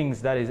the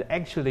things that is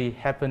actually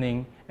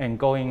happening and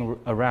going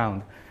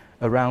around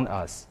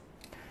us.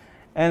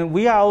 And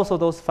we are also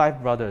those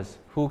 5 brothers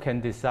who can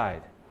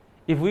decide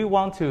if we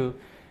want to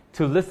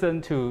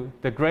listen to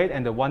the great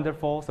and the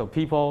wonderful, so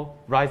people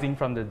rising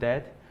from the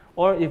dead,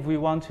 or if we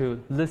want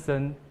to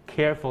listen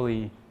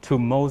carefully to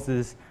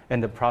Moses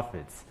and the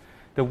prophets,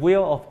 the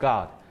will of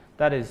God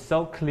that is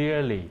so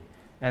clearly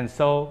and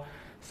so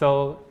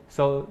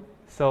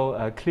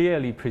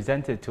clearly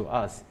presented to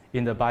us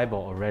in the Bible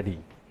already.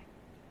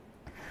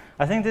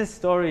 I think this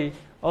story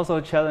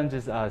also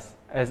challenges us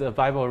as a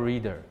Bible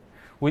reader.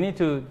 We need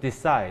to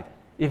decide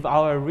if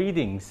our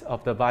readings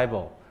of the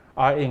Bible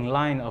are in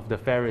line of the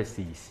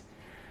Pharisees.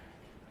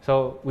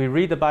 So we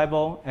read the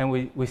Bible and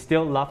we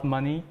still love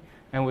money,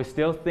 and we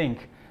still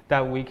think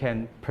that we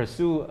can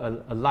pursue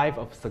a life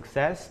of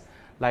success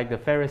like the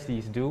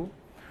Pharisees do,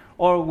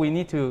 or we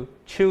need to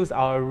choose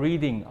our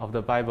reading of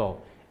the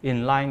Bible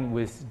in line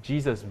with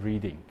Jesus'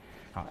 reading,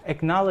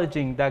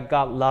 acknowledging that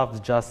God loves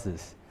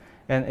justice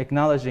and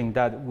acknowledging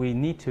that we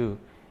need to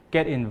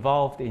get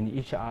involved in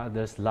each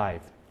other's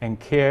life and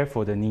care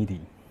for the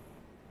needy.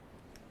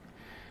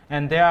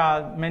 And there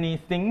are many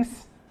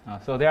things,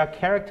 so there are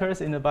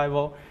characters in the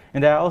Bible,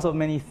 and there are also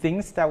many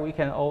things that we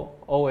can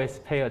always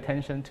pay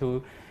attention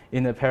to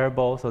in the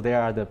parable. So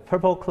there are the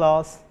purple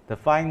cloths, the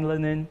fine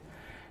linen,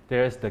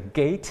 there's the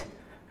gate,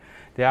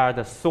 there are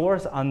the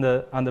swords on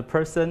the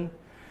person,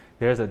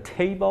 there's a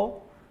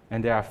table,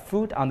 and there are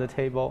food on the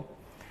table,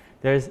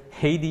 there's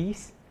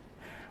Hades,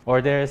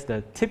 or there's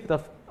the tip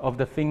of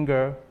the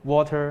finger,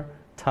 water,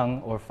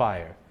 tongue, or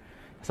fire.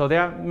 So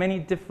there are many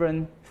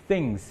different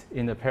things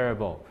in the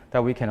parable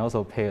that we can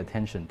also pay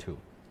attention to.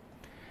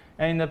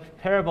 And in the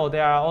parable,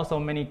 there are also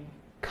many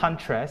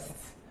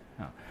contrasts.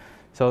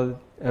 So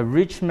a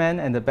rich man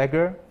and the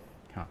beggar,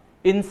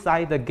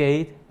 inside the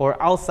gate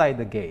or outside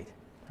the gate,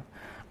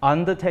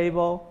 on the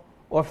table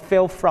or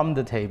fell from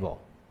the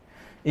table,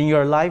 in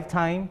your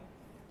lifetime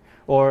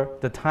or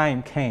the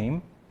time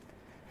came,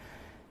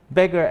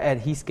 beggar at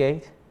his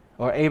gate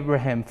or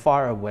Abraham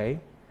far away.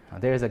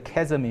 There is a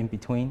chasm in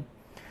between.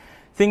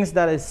 Things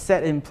that is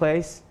set in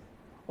place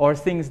or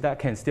things that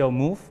can still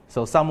move,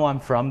 so someone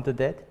from the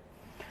dead.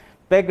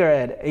 Beggar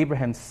at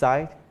Abraham's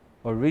side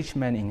or rich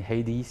man in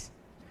Hades,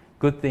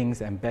 good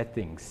things and bad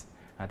things.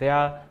 There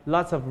are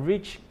lots of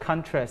rich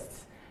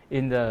contrasts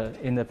in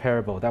the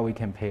parable that we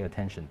can pay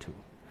attention to.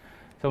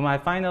 So my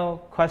final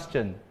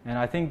question, and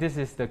I think this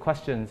is the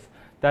questions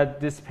that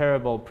this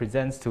parable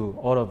presents to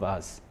all of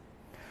us.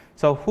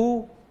 So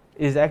who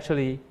is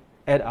actually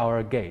at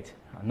our gate?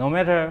 No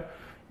matter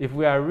if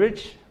we are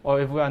rich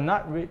or if we are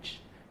not rich,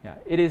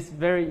 it is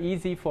very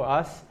easy for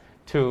us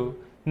to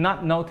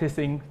not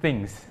noticing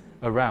things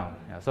around.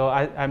 So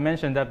I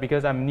mentioned that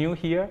because I'm new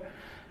here,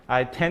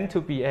 I tend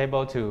to be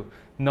able to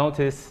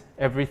notice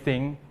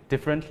everything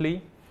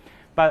differently.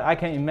 But I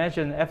can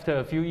imagine after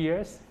a few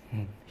years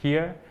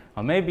here,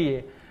 or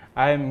maybe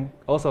I'm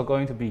also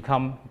going to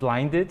become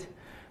blinded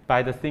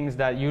by the things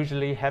that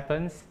usually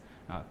happens.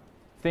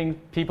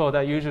 People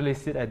that usually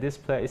sit at this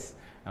place,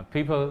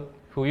 people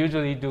who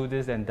usually do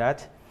this and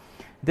that.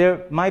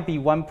 There might be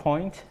one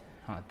point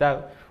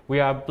that we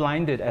are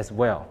blinded as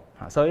well.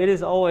 So it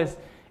is always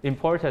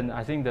important,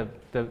 I think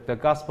the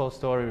gospel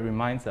story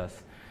reminds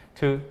us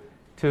to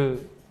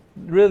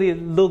really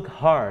look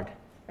hard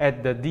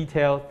at the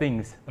detailed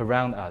things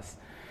around us,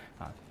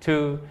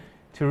 to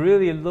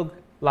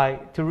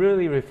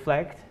really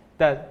reflect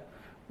that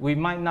we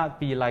might not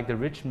be like the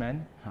rich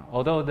man,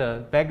 although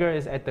the beggar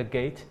is at the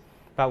gate,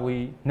 but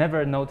we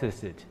never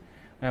notice it,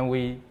 and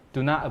we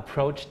do not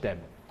approach them,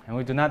 and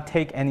we do not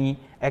take any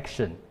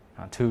action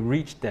to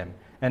reach them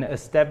and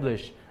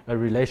establish a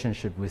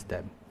relationship with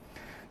them.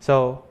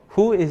 So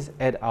who is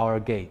at our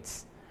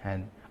gates?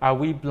 And are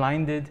we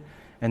blinded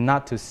and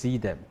not to see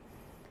them?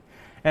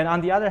 And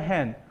on the other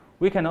hand,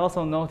 we can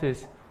also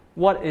notice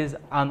what is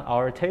on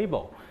our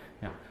table.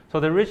 So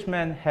the rich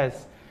man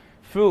has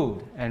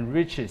food and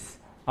riches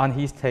on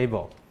his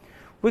table.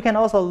 We can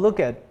also look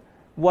at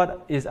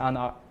what is on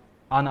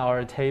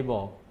our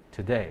table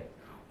today.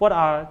 What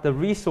are the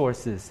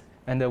resources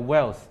and the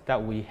wealth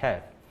that we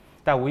have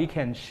that we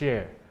can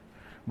share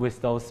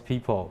with those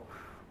people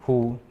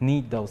who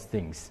need those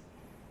things?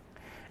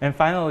 And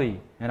finally,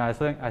 and I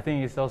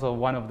think it's also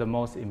one of the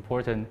most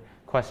important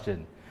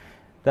questions,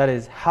 that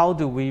is, how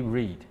do we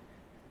read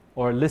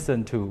or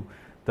listen to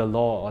the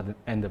law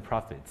and the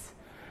prophets?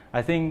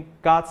 I think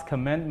God's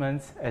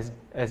commandments,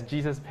 as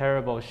Jesus'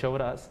 parable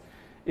showed us,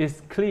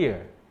 is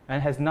clear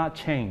and has not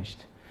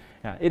changed.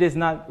 It is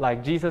not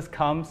like Jesus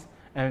comes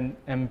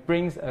and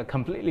brings a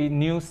completely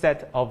new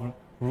set of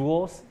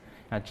rules.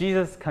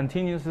 Jesus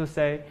continues to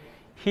say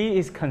he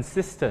is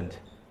consistent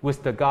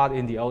with the God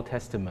in the Old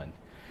Testament.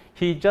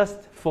 He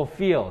just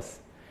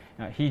fulfills.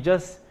 He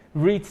just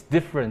reads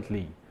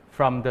differently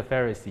from the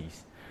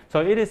Pharisees.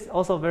 So it is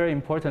also very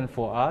important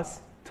for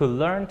us to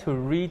learn to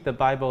read the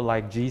Bible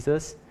like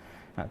Jesus,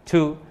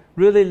 to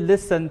really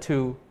listen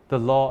to the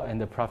law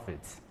and the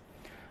prophets.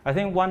 I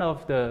think one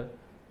of the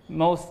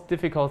most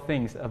difficult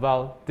things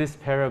about this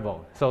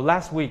parable, so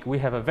last week we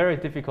have a very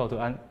difficult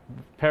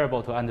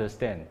parable to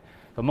understand.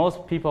 So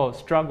most people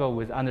struggle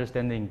with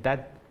understanding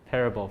that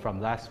parable from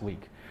last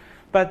week.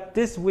 But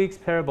this week's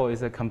parable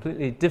is a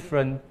completely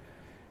different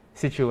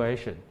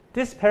situation.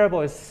 This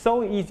parable is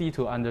so easy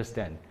to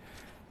understand,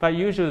 but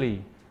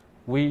usually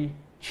we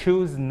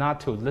choose not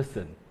to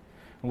listen.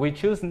 We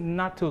choose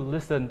not to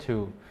listen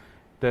to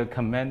the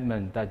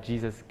commandment that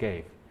Jesus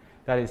gave,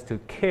 that is to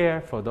care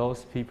for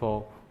those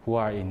people who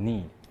are in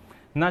need.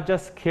 Not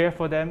just care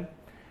for them,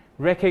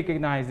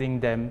 recognizing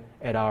them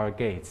at our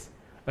gates,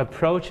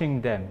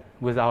 approaching them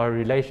with our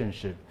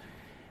relationship,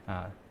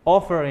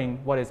 offering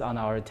what is on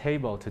our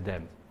table to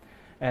them,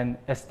 and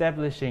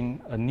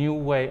establishing a new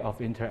way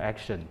of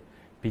interaction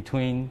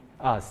between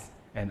us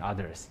and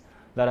others.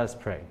 Let us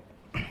pray.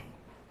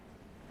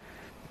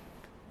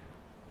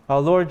 Our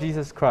Lord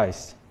Jesus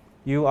Christ,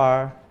 you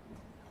are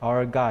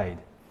our guide,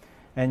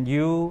 and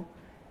you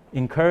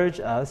encourage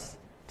us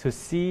to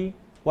see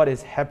what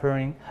is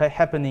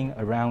happening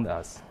around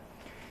us.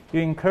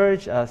 You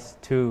encourage us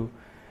to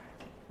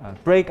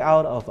break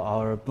out of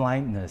our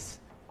blindness,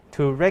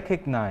 to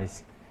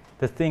recognize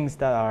the things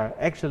that are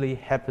actually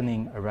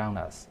happening around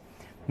us.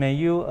 May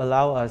you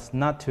allow us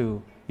not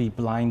to be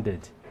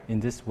blinded in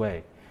this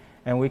way,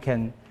 and we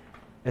can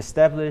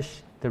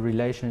establish the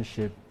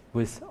relationship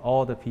with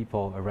all the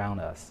people around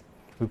us.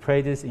 We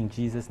pray this in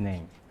Jesus'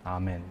 name.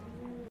 Amen.